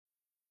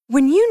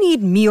When you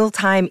need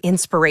mealtime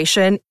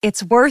inspiration,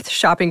 it's worth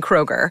shopping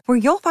Kroger, where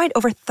you'll find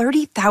over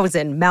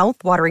 30,000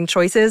 mouth-watering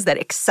choices that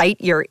excite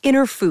your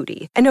inner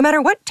foodie. And no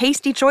matter what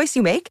tasty choice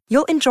you make,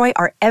 you'll enjoy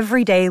our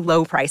everyday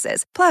low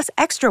prices, plus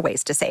extra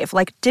ways to save,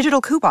 like digital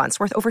coupons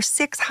worth over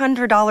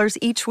 $600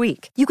 each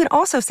week. You can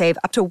also save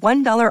up to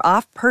 $1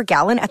 off per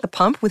gallon at the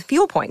pump with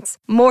fuel points.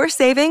 More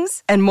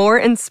savings and more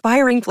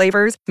inspiring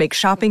flavors make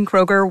shopping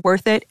Kroger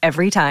worth it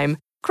every time.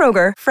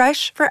 Kroger,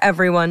 fresh for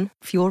everyone.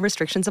 Fuel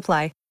restrictions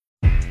apply.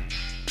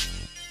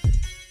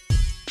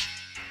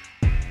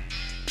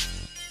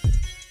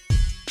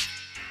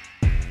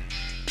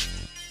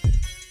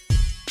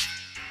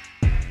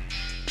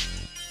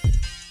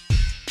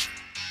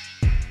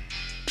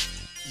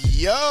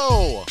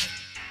 Yo!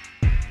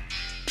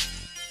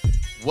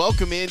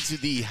 Welcome into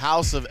the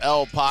House of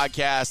L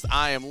podcast.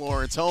 I am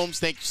Lawrence Holmes.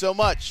 Thank you so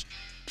much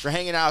for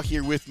hanging out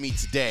here with me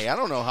today. I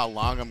don't know how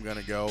long I'm going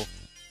to go.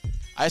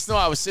 I just know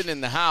I was sitting in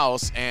the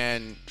house,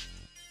 and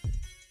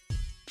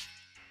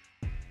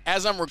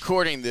as I'm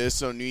recording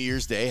this on New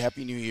Year's Day,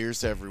 Happy New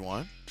Year's to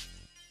everyone,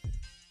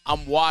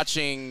 I'm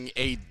watching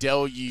a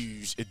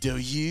deluge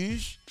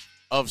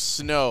of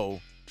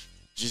snow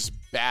just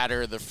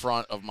batter the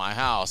front of my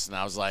house. And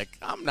I was like,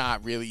 I'm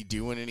not really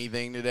doing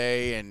anything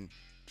today. And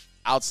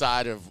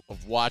outside of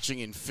watching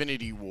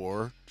Infinity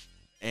War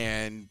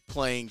and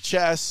playing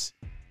chess,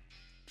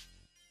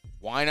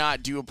 why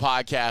not do a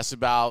podcast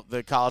about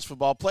the college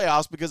football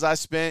playoffs? Because I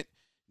spent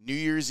New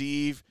Year's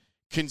Eve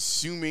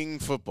consuming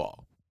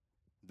football.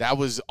 That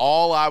was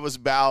all I was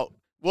about.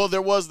 Well,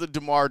 there was the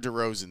DeMar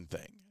DeRozan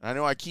thing. I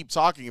know I keep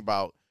talking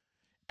about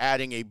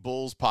adding a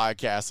Bulls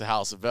podcast to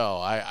House of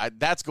L.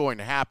 That's going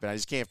to happen. I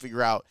just can't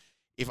figure out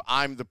if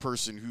I'm the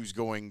person who's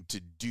going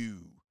to do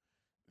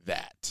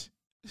that.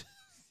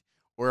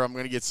 Or I'm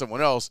going to get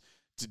someone else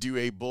to do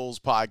a Bulls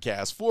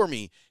podcast for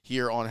me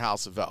here on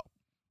House of L.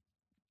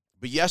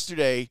 But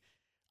yesterday,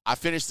 I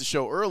finished the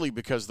show early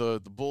because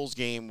the Bulls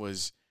game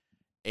was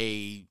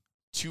a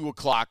 2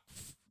 o'clock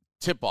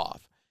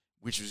tip-off,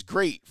 which was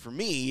great for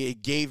me.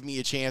 It gave me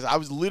a chance. I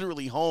was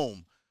literally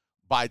home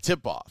by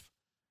tip-off.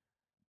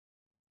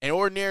 And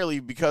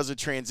ordinarily, because of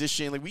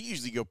transition, like we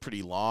usually go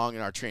pretty long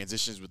in our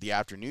transitions with the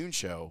afternoon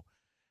show,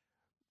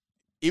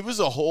 it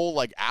was a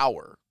whole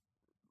hour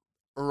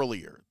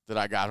earlier that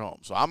I got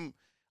home. So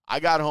I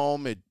got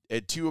home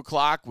at 2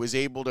 o'clock, was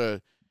able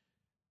to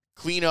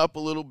clean up a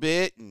little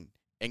bit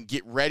and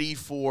get ready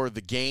for the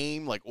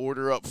game, like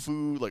order up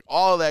food, like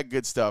all of that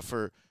good stuff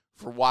for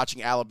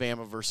watching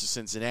Alabama versus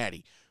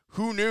Cincinnati.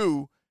 Who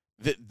knew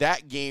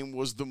that game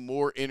was the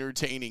more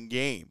entertaining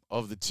game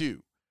of the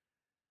two?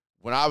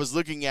 When I was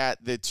looking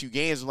at the two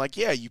games, I'm like,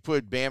 yeah, you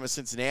put Bama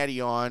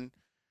Cincinnati on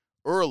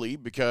early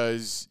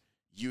because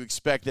you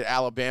expect that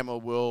Alabama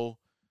will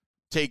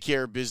take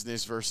care of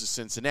business versus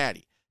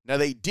Cincinnati. Now,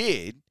 they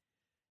did.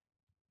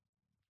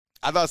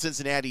 I thought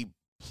Cincinnati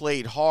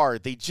played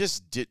hard. They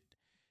just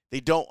they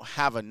don't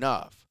have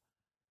enough.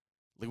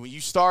 Like when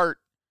you start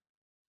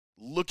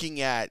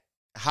looking at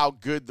how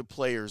good the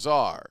players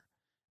are,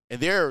 and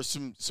there are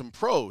some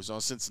pros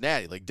on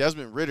Cincinnati, like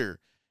Desmond Ridder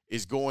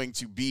is going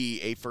to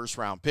be a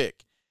first-round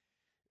pick.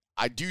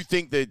 I do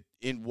think that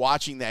in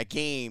watching that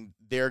game,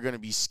 there are going to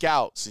be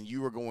scouts, and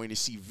you are going to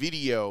see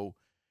video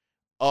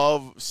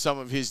of some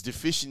of his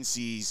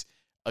deficiencies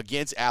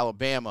against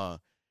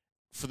Alabama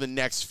for the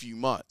next few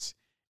months.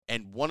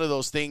 And one of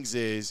those things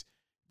is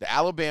the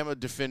Alabama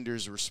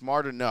defenders were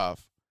smart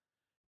enough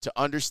to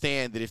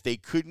understand that if they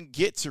couldn't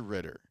get to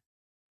Ridder,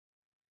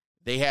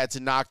 they had to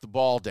knock the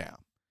ball down.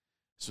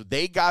 So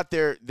they got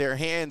their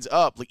hands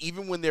up. Like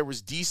even when there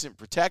was decent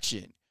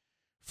protection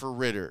for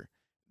Ridder,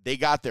 they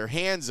got their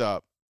hands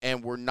up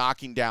and were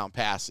knocking down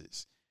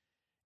passes.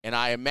 And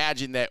I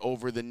imagine that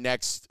over the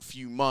next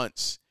few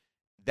months,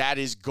 that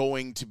is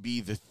going to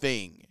be the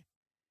thing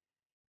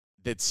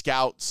that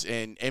scouts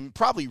and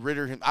probably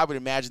Ridder, I would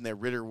imagine that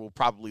Ridder will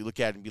probably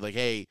look at it and be like,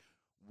 hey,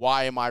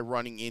 why am I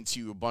running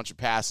into a bunch of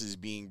passes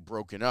being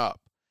broken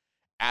up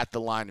at the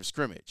line of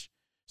scrimmage?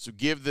 So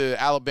give the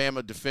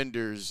Alabama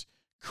defenders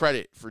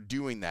credit for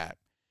doing that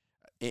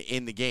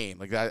in the game.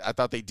 Like I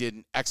thought they did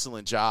an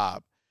excellent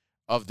job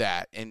of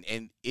that, and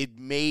it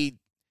made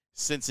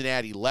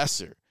Cincinnati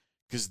lesser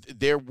because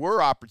there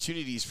were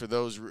opportunities for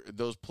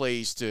those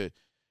plays to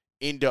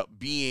end up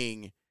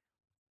being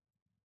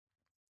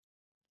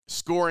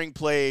scoring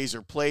plays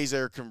or plays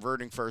that are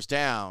converting first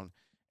down,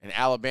 and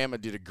Alabama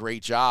did a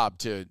great job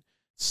to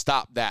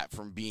stop that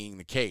from being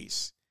the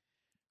case.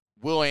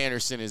 Will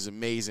Anderson is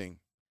amazing.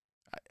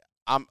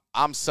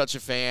 I'm such a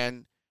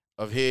fan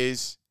of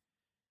his.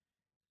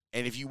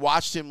 And if you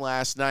watched him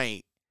last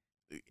night,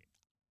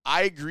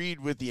 I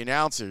agreed with the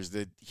announcers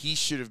that he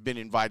should have been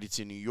invited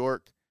to New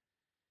York.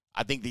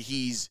 I think that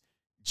he's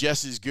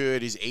just as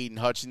good as Aiden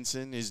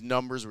Hutchinson. His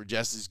numbers were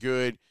just as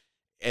good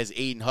as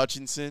Aiden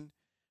Hutchinson.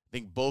 I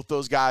think both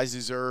those guys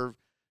deserve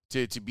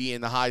to be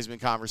in the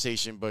Heisman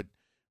conversation, but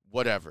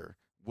whatever.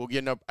 We'll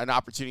get an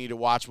opportunity to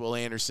watch Will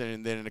Anderson,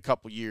 and then in a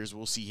couple years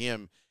we'll see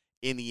him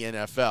in the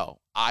NFL,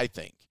 I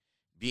think,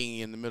 being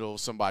in the middle of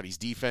somebody's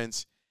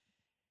defense.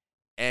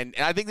 And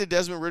I think that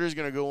Desmond Ridder is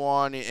going to go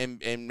on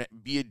and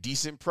be a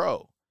decent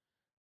pro.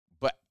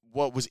 But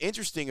what was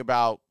interesting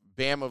about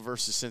Bama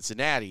versus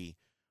Cincinnati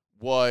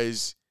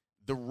was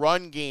the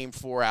run game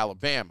for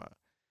Alabama.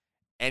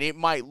 And it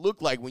might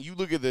look like when you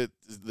look at the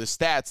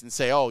stats and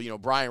say, oh, you know,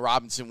 Brian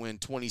Robinson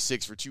went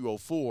 26 for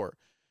 204.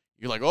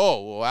 You're like,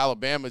 oh, well,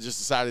 Alabama just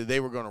decided they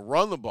were going to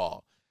run the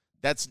ball.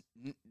 That's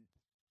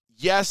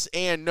yes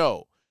and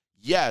no.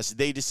 Yes,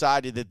 they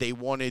decided that they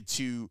wanted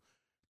to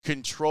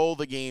control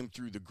the game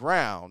through the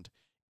ground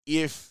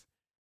if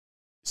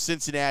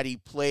Cincinnati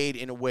played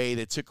in a way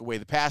that took away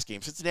the pass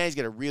game. Cincinnati's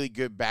got a really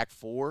good back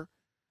four,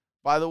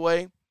 by the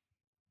way.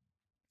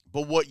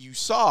 But what you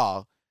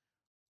saw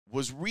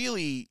was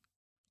really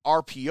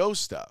RPO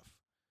stuff.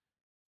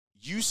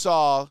 You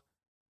saw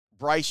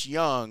Bryce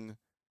Young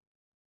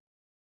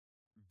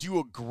do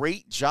a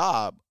great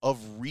job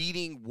of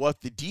reading what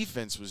the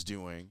defense was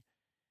doing.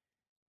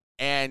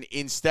 And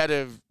instead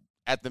of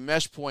at the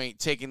mesh point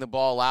taking the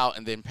ball out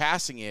and then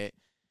passing it,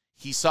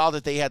 he saw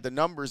that they had the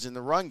numbers in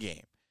the run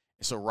game.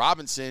 And so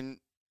Robinson,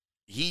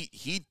 he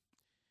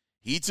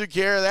took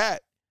care of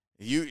that.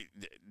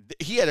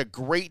 He had a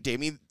great day. I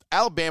mean,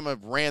 Alabama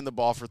ran the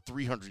ball for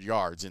 300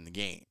 yards in the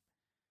game.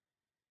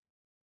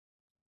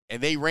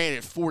 And they ran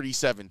it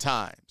 47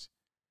 times.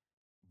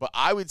 But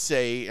I would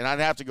say, and I'd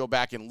have to go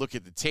back and look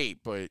at the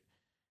tape, but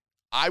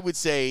I would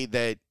say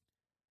that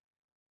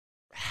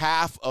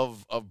half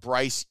of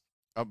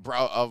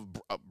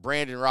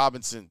Brian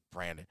Robinson's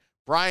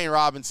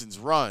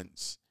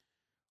runs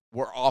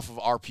were off of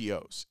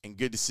RPOs and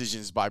good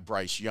decisions by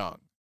Bryce Young.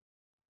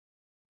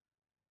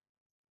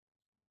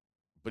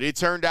 But it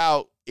turned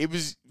out it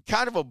was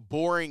kind of a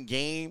boring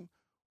game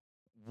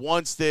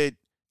once that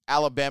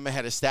Alabama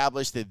had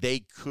established that they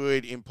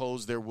could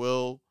impose their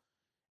will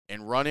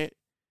and run it.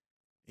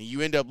 And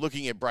you end up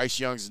looking at Bryce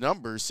Young's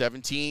numbers,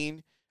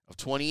 17 of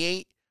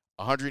 28,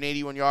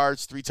 181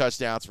 yards, 3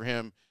 touchdowns for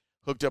him,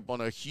 hooked up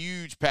on a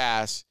huge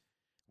pass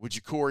with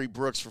Ja'Cory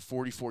Brooks for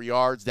 44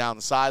 yards down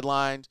the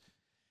sideline.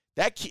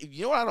 That kid,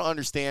 you know what I don't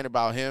understand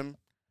about him,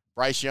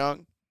 Bryce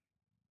Young?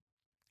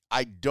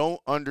 I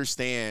don't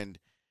understand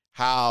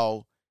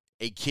how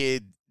a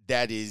kid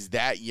that is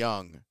that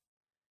young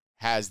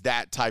has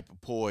that type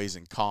of poise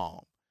and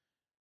calm.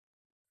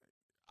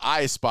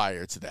 I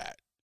aspire to that.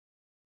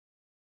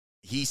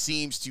 He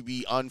seems to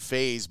be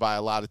unfazed by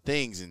a lot of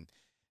things, and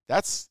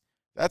that's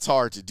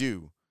hard to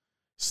do.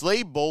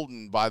 Slade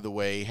Bolden, by the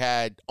way,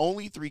 had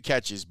only 3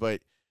 catches,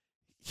 but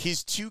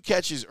his 2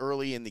 catches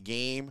early in the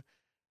game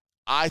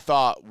I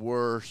thought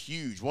were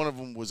huge. One of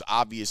them was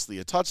obviously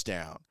a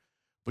touchdown,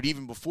 but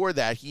even before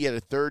that, he had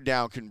a 3rd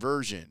down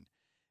conversion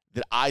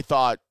that I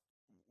thought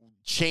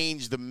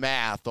changed the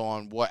math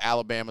on what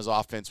Alabama's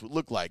offense would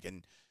look like.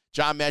 And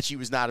John Mechie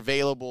was not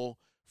available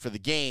for the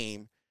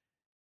game,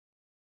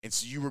 and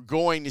so you were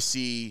going to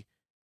see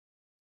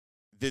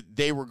that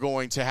they were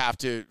going to have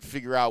to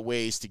figure out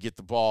ways to get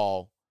the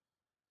ball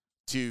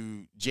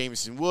to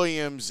Jameson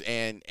Williams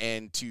and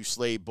to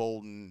Slade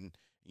Bolden.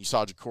 You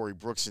saw Ja'Cory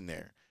Brooks in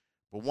there.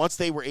 But once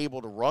they were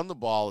able to run the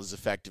ball as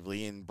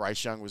effectively and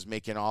Bryce Young was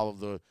making all of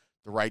the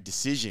right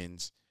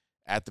decisions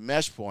at the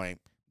mesh point,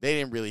 they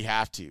didn't really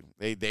have to.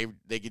 They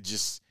could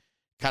just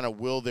kind of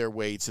will their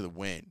way to the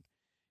win.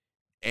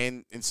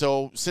 And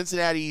so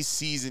Cincinnati's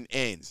season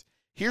ends.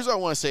 Here's what I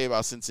want to say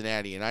about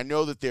Cincinnati, and I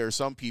know that there are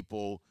some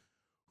people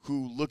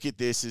who look at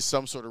this as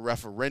some sort of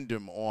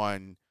referendum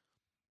on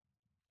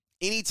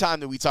any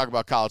time that we talk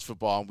about college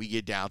football and we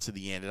get down to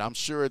the end, and I'm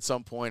sure at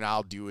some point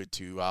I'll do it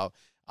too.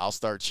 I'll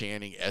start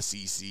chanting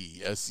SEC,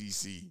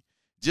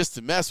 just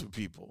to mess with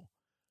people,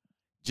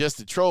 just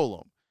to troll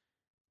them.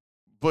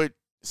 But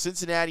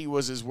Cincinnati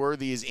was as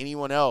worthy as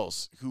anyone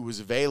else who was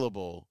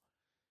available,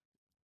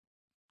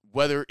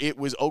 whether it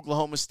was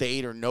Oklahoma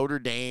State or Notre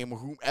Dame or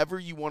whomever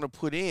you want to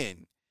put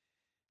in.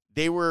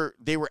 They were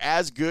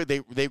as good.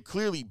 They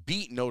clearly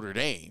beat Notre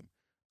Dame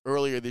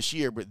earlier this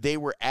year, but they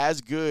were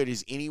as good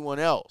as anyone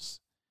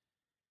else.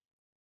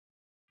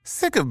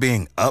 Sick of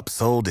being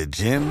upsold at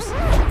gyms?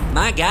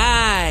 My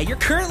guy, you're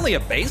currently a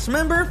base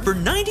member? For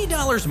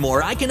 $90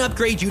 more, I can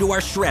upgrade you to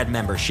our Shred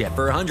membership.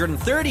 For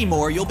 $130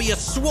 more, you'll be a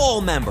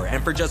Swole member.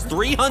 And for just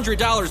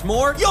 $300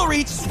 more, you'll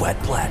reach Sweat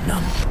Platinum.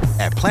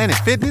 At Planet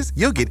Fitness,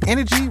 you'll get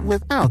energy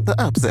without the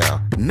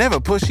upsell. Never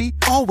pushy,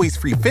 always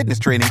free fitness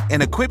training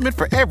and equipment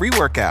for every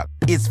workout.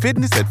 It's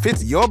fitness that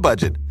fits your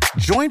budget.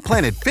 Join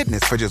Planet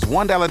Fitness for just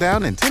 $1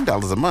 down and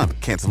 $10 a month.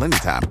 Cancel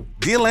anytime.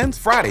 Deal ends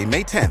Friday,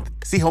 May 10th.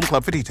 See Home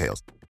Club for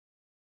details.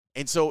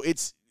 And so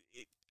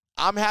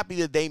I'm happy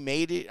that they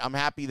made it. I'm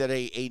happy that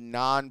a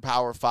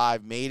non-Power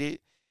 5 made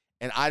it.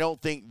 And I don't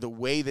think the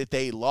way that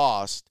they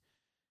lost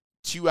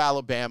to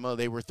Alabama,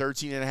 they were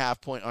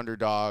 13.5-point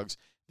underdogs.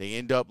 They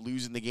end up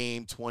losing the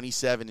game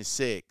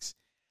 27-6.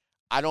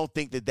 I don't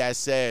think that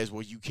says,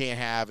 well, you can't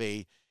have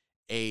a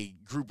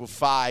group of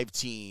 5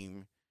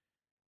 team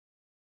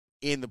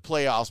in the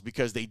playoffs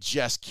because they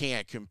just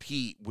can't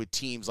compete with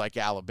teams like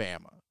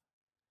Alabama.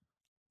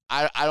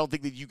 I don't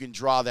think that you can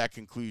draw that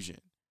conclusion.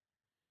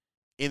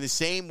 In the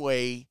same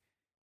way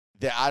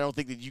that I don't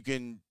think that you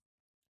can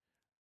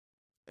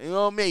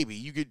maybe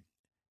you could,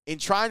 in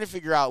trying to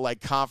figure out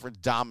like conference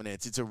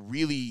dominance, it's a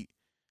really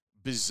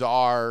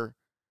bizarre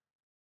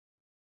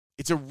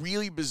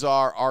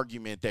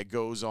argument that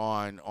goes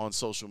on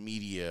social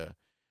media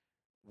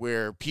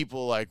where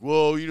people like,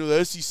 well,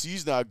 the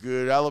SEC's not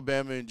good.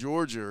 Alabama and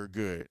Georgia are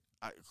good.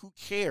 Who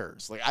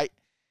cares? Like,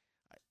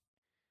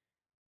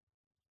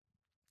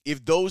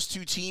 if those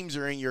two teams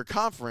are in your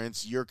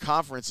conference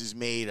is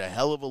made a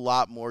hell of a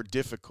lot more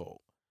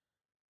difficult.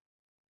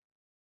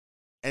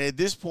 And at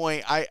this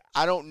point, I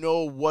don't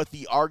know what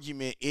the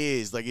argument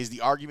is. Like, is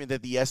the argument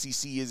that the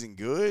SEC isn't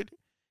good?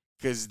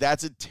 Because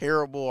that's a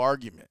terrible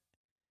argument.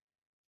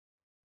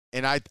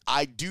 And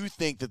I do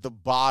think that the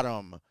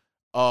bottom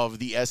of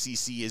the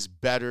SEC is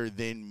better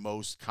than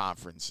most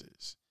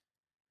conferences.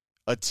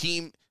 A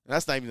team,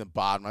 that's not even the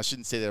bottom. I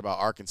shouldn't say that about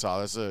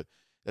Arkansas.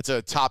 That's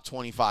a top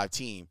 25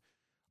 team.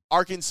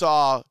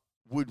 Arkansas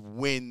would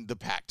win the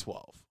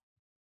Pac-12.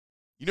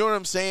 You know what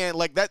I'm saying?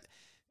 Like that,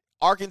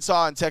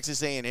 Arkansas and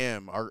Texas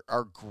A&M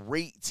are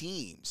great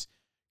teams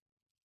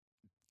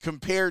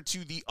compared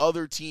to the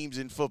other teams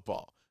in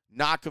football,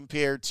 not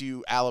compared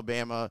to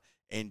Alabama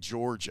and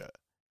Georgia.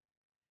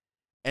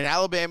 And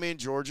Alabama and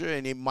Georgia,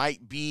 and it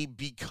might be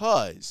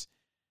because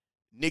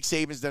Nick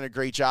Saban's done a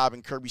great job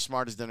and Kirby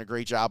Smart has done a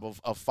great job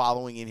of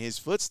following in his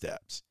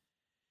footsteps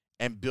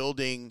and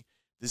building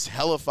this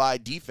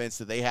hellified defense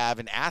that they have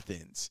in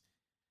Athens.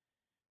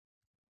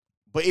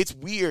 But it's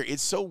weird.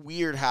 It's so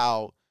weird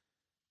how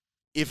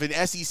if an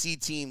SEC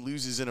team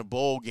loses in a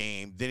bowl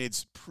game, then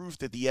it's proof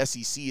that the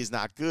SEC is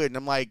not good. And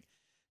I'm like,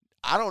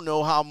 I don't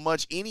know how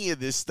much any of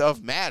this stuff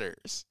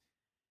matters.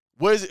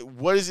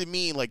 What does it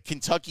mean? Like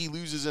Kentucky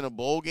loses in a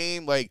bowl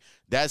game? Like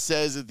that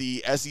says that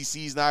the SEC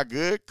is not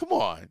good? Come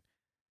on.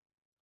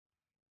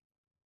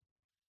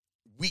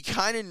 We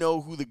kind of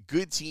know who the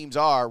good teams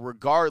are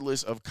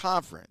regardless of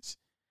conference.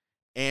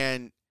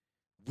 And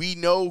we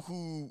know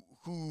who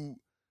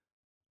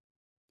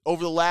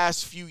over the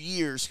last few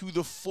years, who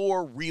the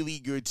four really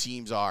good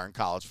teams are in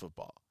college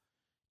football.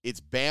 It's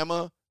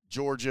Bama,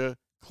 Georgia,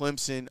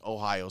 Clemson,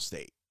 Ohio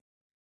State.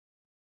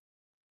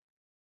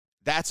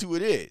 That's who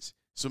it is.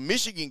 So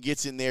Michigan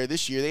gets in there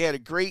this year. They had a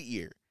great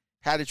year,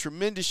 had a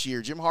tremendous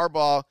year. Jim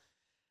Harbaugh,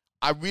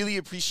 I really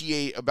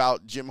appreciate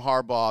about Jim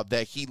Harbaugh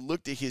that he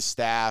looked at his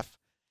staff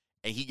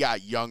and he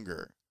got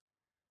younger.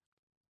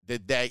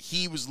 That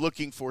he was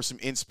looking for some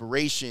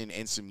inspiration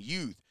and some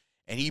youth.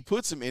 And he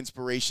put some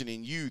inspiration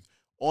and youth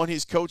on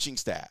his coaching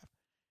staff.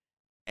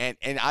 And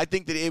I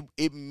think that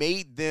it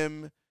made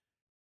them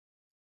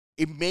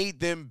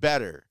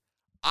better.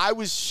 I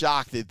was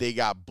shocked that they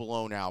got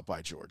blown out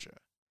by Georgia.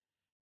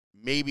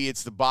 Maybe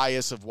it's the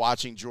bias of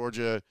watching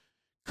Georgia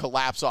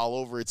collapse all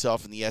over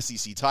itself in the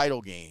SEC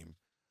title game.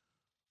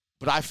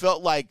 But I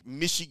felt like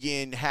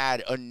Michigan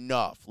had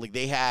enough. Like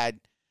they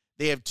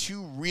have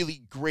two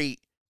really great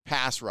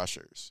pass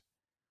rushers.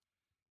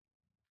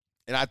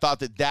 And I thought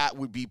that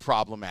would be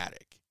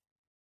problematic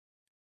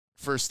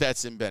for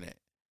Stetson Bennett.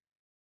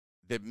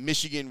 That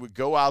Michigan would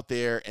go out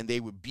there and they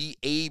would be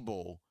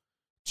able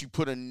to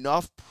put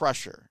enough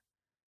pressure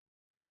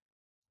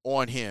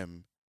on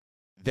him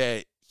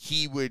that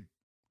he would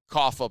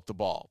cough up the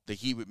ball, that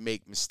he would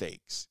make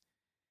mistakes.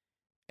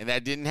 And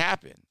that didn't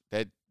happen.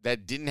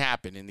 That didn't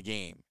happen in the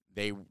game.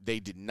 They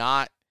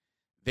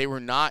were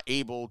not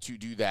able to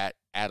do that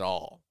at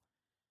all.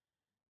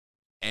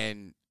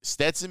 And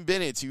Stetson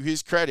Bennett, to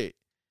his credit,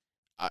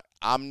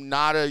 I'm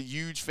not a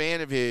huge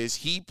fan of his.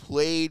 He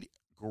played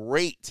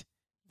great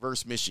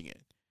versus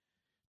Michigan.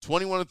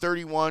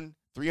 21-31,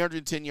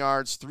 310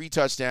 yards, 3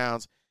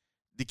 touchdowns.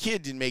 The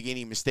kid didn't make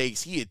any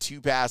mistakes. He had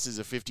 2 passes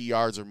of 50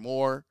 yards or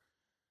more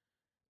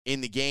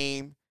in the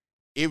game.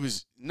 It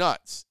was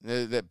nuts.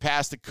 That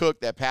pass to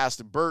Cook, that pass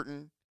to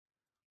Burton.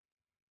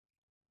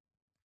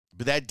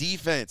 But that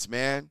defense,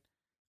 man,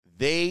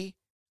 they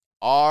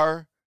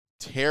are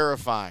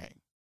terrifying.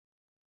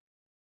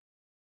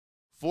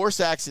 4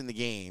 sacks in the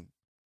game,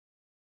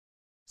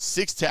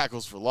 6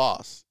 tackles for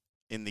loss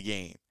in the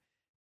game.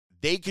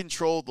 They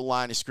controlled the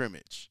line of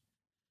scrimmage.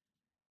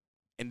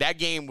 And that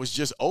game was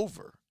just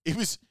over. It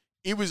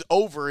was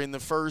over in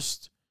the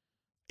first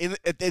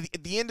at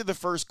the end of the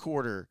first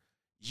quarter.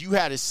 You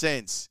had a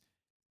sense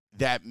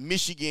that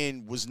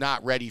Michigan was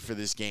not ready for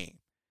this game.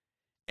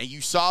 And you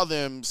saw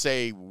them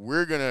say,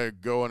 we're going to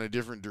go in a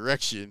different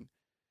direction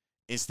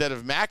instead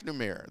of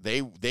McNamara.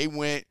 They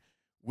went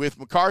with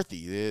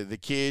McCarthy, the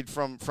kid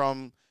from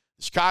the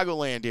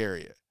Chicagoland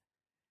area.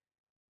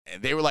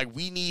 And they were like,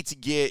 we need to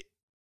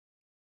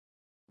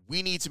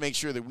make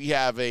sure that we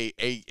have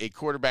a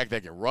quarterback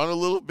that can run a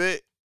little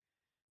bit.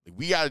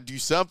 We got to do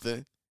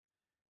something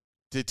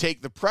to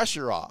take the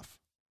pressure off.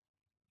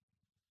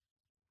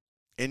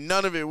 And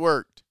none of it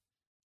worked.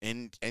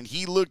 And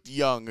he looked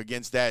young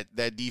against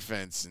that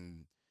defense,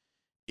 and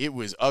it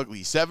was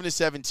ugly.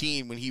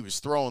 7-17 when he was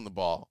throwing the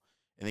ball.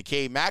 And then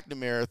Cade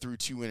McNamara threw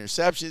 2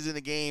 interceptions in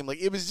the game. Like,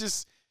 it's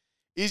just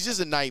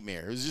a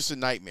nightmare. It was just a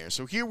nightmare.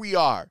 So here we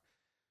are.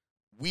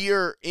 We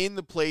are in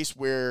the place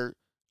where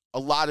a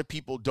lot of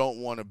people don't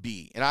want to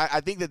be. And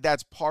I think that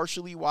that's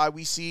partially why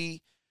we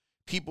see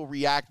people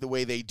react the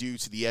way they do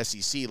to the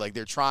SEC. Like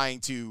they're trying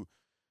to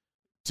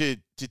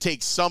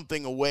take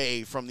something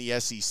away from the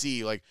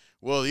SEC. Like,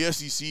 well, the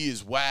SEC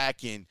is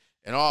whack and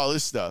all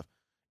this stuff.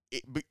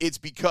 It's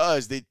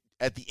because that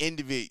at the end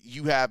of it,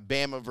 you have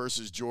Bama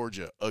versus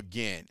Georgia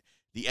again,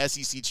 the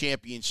SEC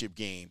championship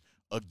game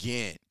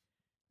again.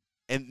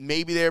 And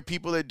maybe there are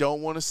people that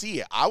don't want to see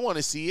it. I want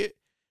to see it.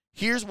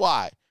 Here's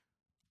why.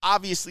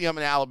 Obviously, I'm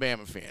an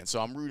Alabama fan,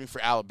 so I'm rooting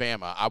for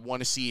Alabama. I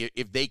want to see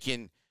if they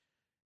can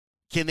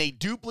they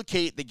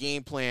duplicate the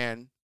game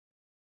plan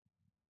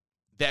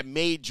that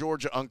made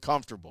Georgia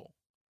uncomfortable.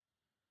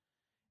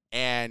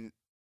 And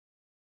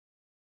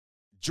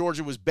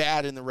Georgia was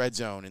bad in the red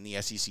zone in the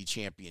SEC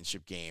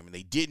championship game, and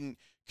they didn't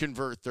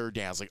convert third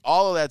downs. Like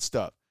all of that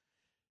stuff.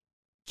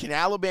 Can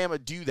Alabama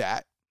do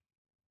that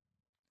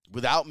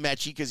without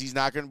Mechie, because he's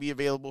not going to be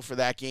available for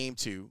that game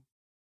too?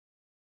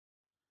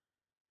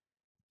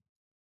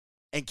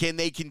 And can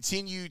they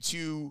continue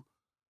to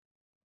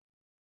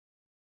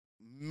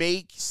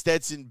make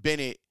Stetson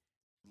Bennett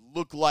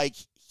look like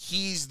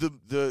he's the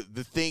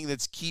thing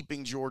that's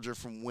keeping Georgia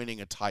from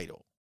winning a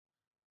title?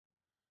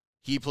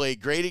 He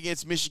played great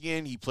against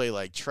Michigan. He played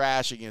like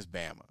trash against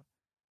Bama.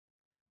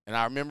 And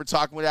I remember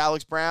talking with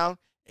Alex Brown,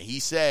 and he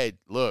said,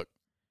 look,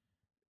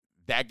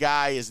 that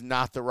guy is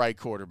not the right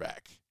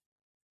quarterback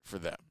for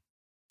them.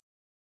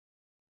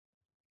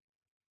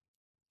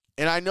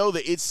 And I know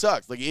that it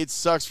sucks. Like, it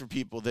sucks for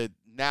people that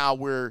now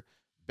we're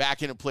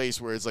back in a place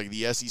where it's like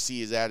the SEC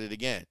is at it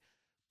again.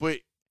 But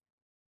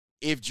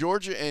if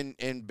Georgia and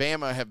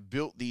Bama have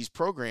built these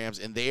programs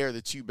and they are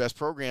the two best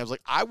programs,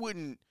 like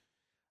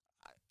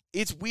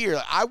it's weird.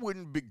 I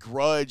wouldn't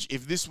begrudge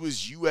if this was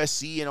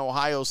USC and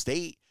Ohio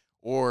State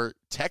or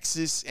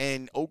Texas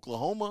and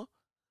Oklahoma.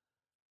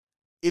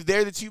 If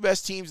they're the two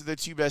best teams, they're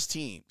the two best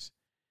teams.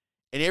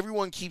 And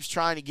everyone keeps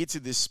trying to get to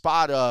this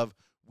spot of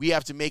we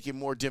have to make it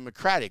more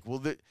democratic.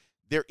 Well,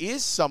 there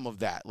is some of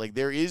that. Like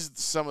there is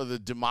some of the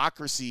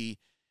democracy,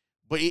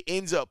 but it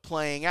ends up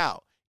playing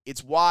out.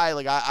 It's why,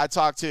 like I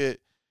talked to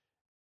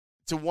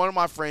one of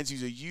my friends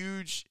who's a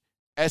huge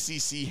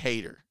SEC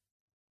hater.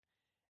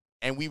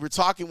 And we were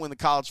talking when the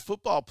college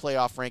football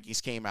playoff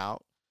rankings came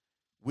out,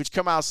 which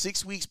come out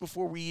 6 weeks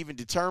before we even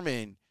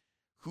determine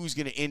who's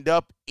going to end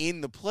up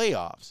in the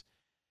playoffs.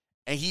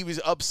 And he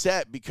was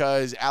upset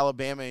because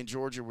Alabama and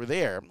Georgia were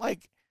there. I'm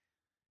like,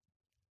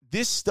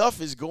 this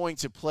stuff is going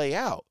to play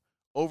out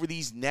over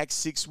these next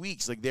 6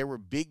 weeks. Like there were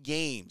big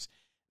games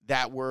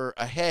that were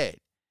ahead.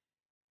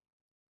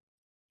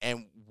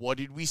 And what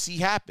did we see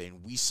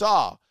happen? We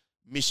saw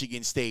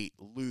Michigan State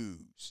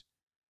lose.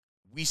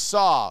 We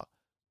saw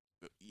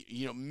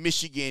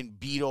Michigan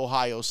beat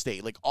Ohio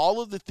State. Like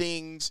all of the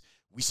things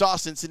we saw,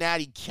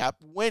 Cincinnati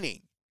kept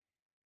winning.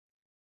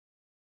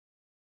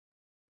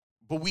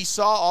 But we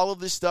saw all of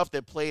this stuff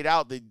that played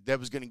out that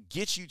was going to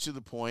get you to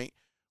the point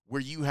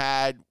where you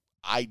had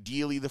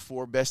ideally the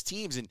four best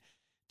teams. And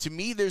to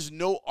me, there's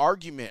no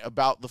argument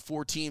about the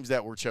four teams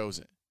that were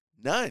chosen.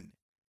 None.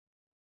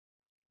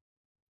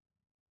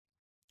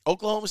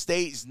 Oklahoma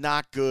State is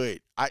not good.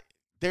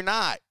 They're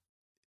not.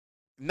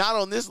 Not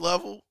on this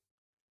level.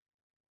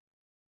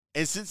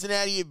 And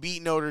Cincinnati had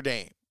beat Notre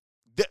Dame.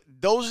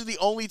 Those are the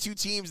only two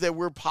teams that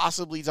we're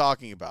possibly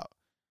talking about.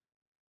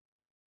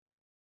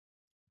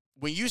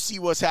 When you see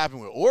what's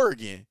happened with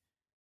Oregon,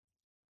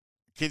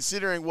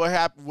 considering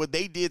what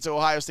they did to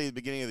Ohio State at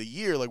the beginning of the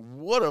year, like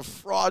what a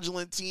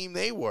fraudulent team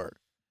they were.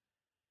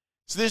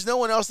 So there's no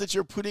one else that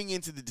you're putting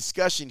into the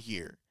discussion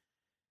here.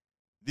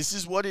 This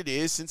is what it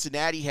is.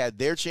 Cincinnati had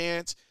their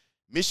chance.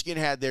 Michigan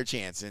had their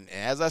chance. And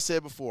as I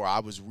said before, I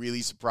was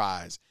really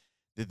surprised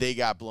that they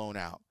got blown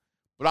out.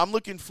 But I'm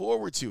looking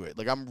forward to it.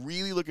 Like, I'm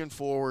really looking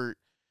forward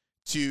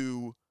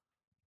to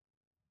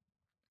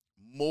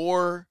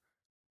more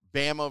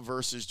Bama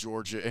versus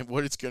Georgia and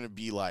what it's going to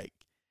be like.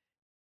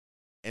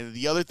 And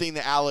the other thing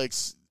that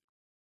Alex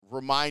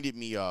reminded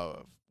me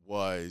of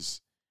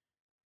was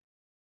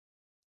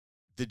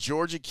the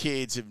Georgia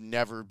kids have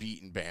never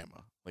beaten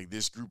Bama. Like,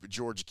 this group of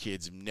Georgia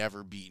kids have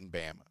never beaten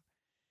Bama.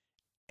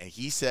 And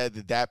he said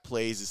that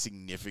plays a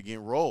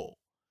significant role.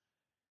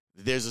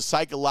 There's a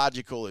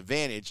psychological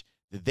advantage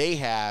that they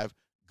have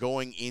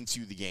going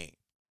into the game.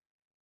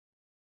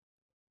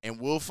 And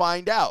we'll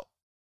find out.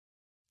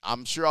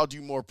 I'm sure I'll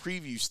do more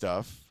preview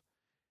stuff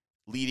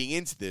leading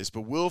into this,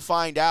 but we'll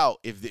find out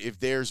if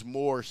there's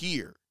more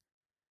here.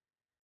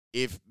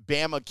 If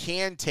Georgia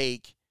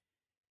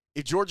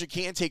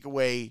can take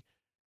away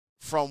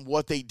from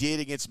what they did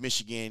against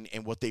Michigan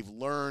and what they've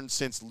learned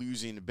since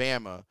losing to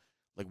Bama,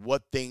 like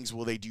what things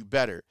will they do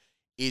better?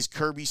 Is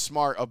Kirby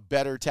Smart a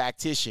better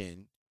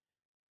tactician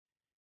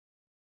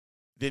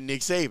than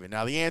Nick Saban?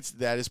 Now, the answer to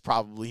that is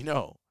probably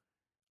no.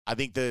 I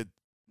think that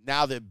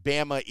now that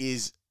Bama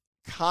is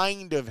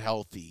kind of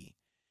healthy,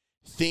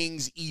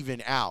 things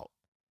even out.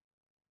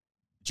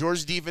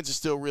 Georgia's defense is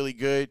still really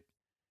good.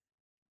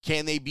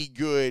 Can they be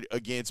good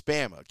against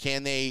Bama?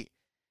 Can they?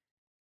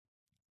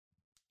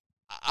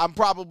 I'm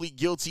probably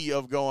guilty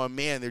of going,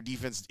 man, their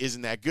defense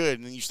isn't that good.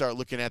 And then you start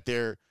looking at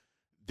their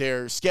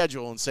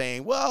schedule and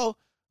saying, well,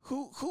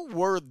 who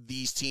were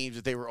these teams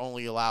that they were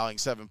only allowing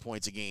 7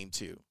 points a game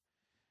to?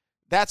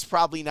 That's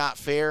probably not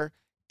fair.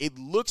 It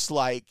looks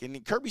like,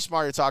 and Kirby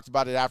Smart had talked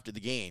about it after the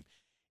game,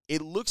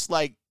 it looks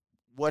like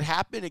what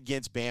happened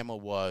against Bama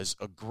was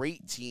a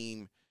great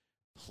team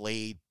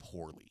played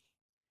poorly.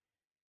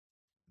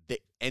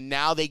 And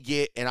now they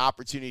get an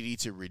opportunity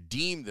to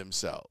redeem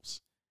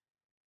themselves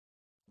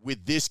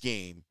with this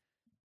game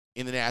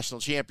in the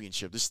national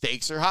championship. The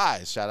stakes are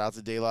high. Shout out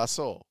to De La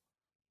Soul.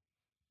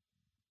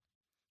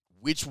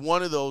 Which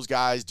one of those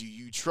guys do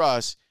you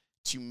trust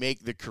to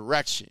make the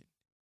correction?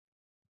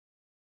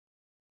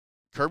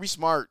 Kirby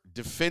Smart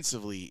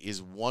defensively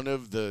is one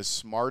of the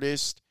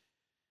smartest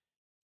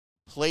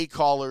play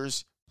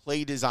callers,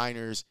 play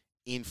designers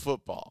in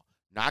football.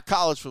 Not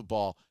college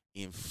football,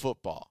 in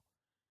football.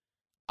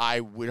 I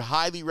would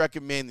highly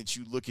recommend that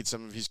you look at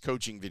some of his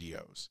coaching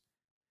videos.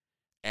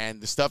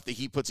 And the stuff that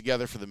he put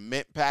together for the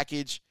Mint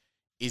package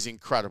is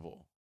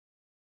incredible.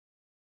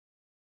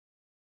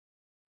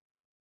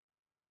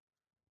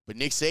 But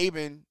Nick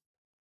Saban,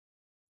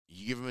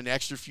 you give him an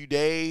extra few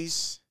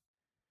days,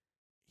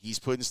 he's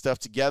putting stuff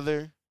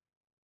together.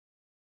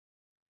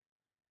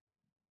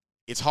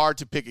 It's hard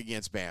to pick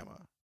against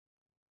Bama.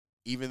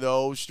 Even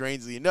though,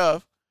 strangely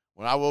enough,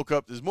 when I woke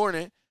up this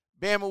morning,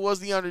 Bama was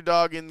the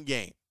underdog in the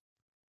game.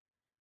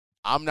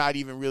 I'm not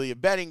even really a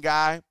betting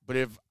guy, but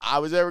if I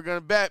was ever going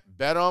to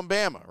bet on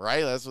Bama,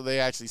 right? That's what they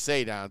actually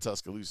say down in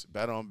Tuscaloosa,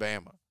 bet on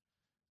Bama.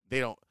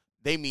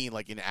 They mean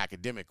like in an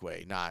academic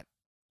way, not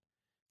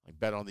like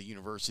bet on the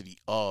University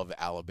of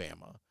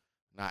Alabama,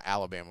 not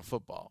Alabama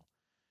football.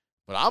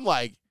 But I'm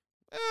like,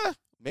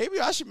 maybe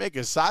I should make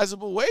a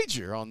sizable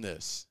wager on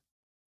this.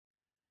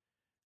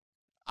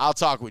 I'll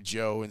talk with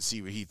Joe and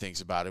see what he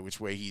thinks about it, which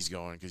way he's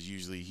going, because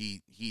usually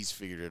he's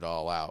figured it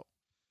all out.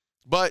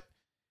 But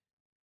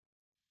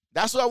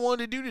that's what I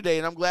wanted to do today,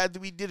 and I'm glad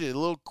that we did it. A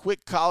little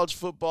quick college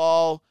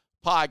football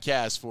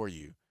podcast for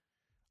you.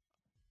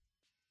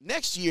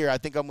 Next year, I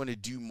think I'm going to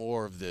do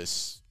more of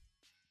this.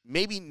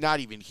 Maybe not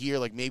even here,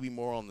 like maybe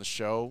more on the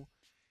show.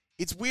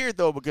 It's weird,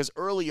 though, because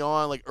early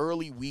on, like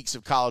early weeks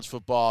of college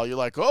football, you're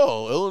like,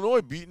 oh,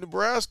 Illinois beat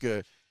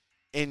Nebraska.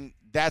 And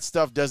that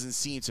stuff doesn't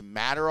seem to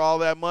matter all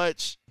that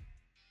much.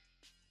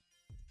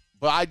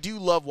 But I do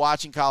love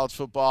watching college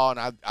football,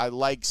 and I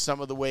like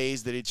some of the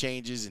ways that it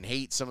changes and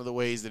hate some of the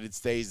ways that it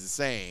stays the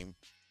same.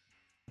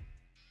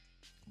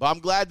 But I'm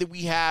glad that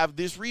we have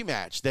this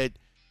rematch, that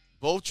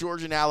both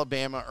Georgia and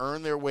Alabama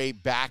earn their way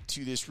back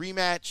to this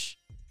rematch,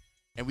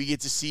 and we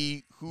get to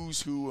see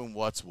who's who and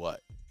what's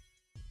what.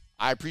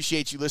 I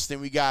appreciate you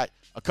listening. We got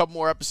a couple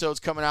more episodes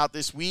coming out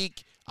this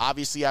week,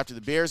 obviously after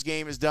the Bears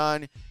game is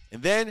done.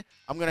 And then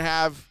I'm going to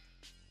have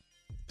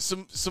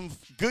some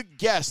good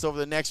guests over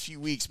the next few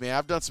weeks, man.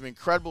 I've done some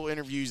incredible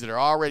interviews that are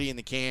already in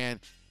the can,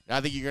 and I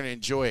think you're going to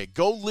enjoy it.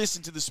 Go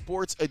listen to the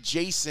Sports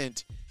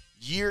Adjacent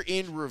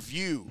year-end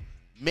review.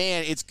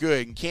 Man, it's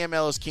good. And Cam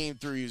Ellis came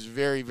through. He was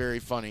very, very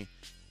funny.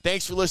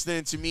 Thanks for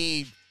listening to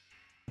me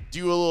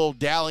do a little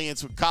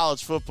dalliance with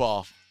college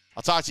football.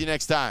 I'll talk to you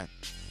next time.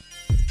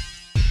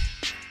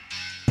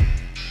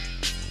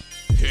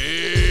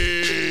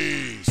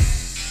 Peace.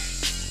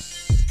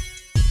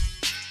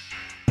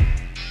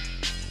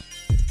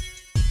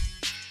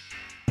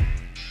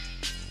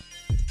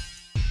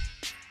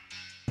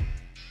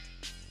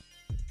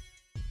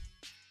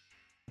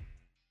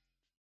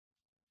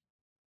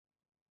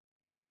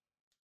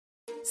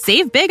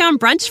 Save big on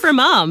brunch for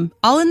mom,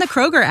 all in the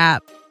Kroger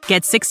app.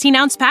 Get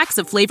 16-ounce packs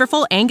of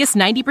flavorful Angus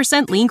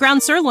 90% lean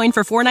ground sirloin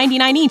for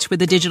 $4.99 each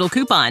with a digital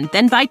coupon.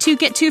 Then buy 2,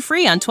 get 2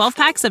 free on 12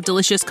 packs of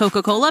delicious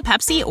Coca-Cola,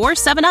 Pepsi, or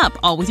 7-Up,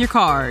 all with your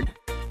card.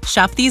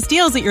 Shop these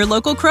deals at your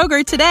local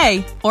Kroger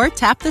today, or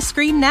tap the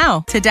screen now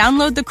to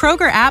download the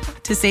Kroger app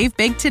to save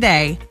big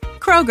today.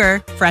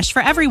 Kroger, fresh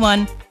for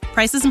everyone.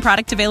 Prices and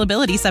product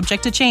availability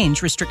subject to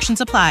change.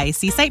 Restrictions apply.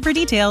 See site for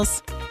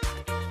details.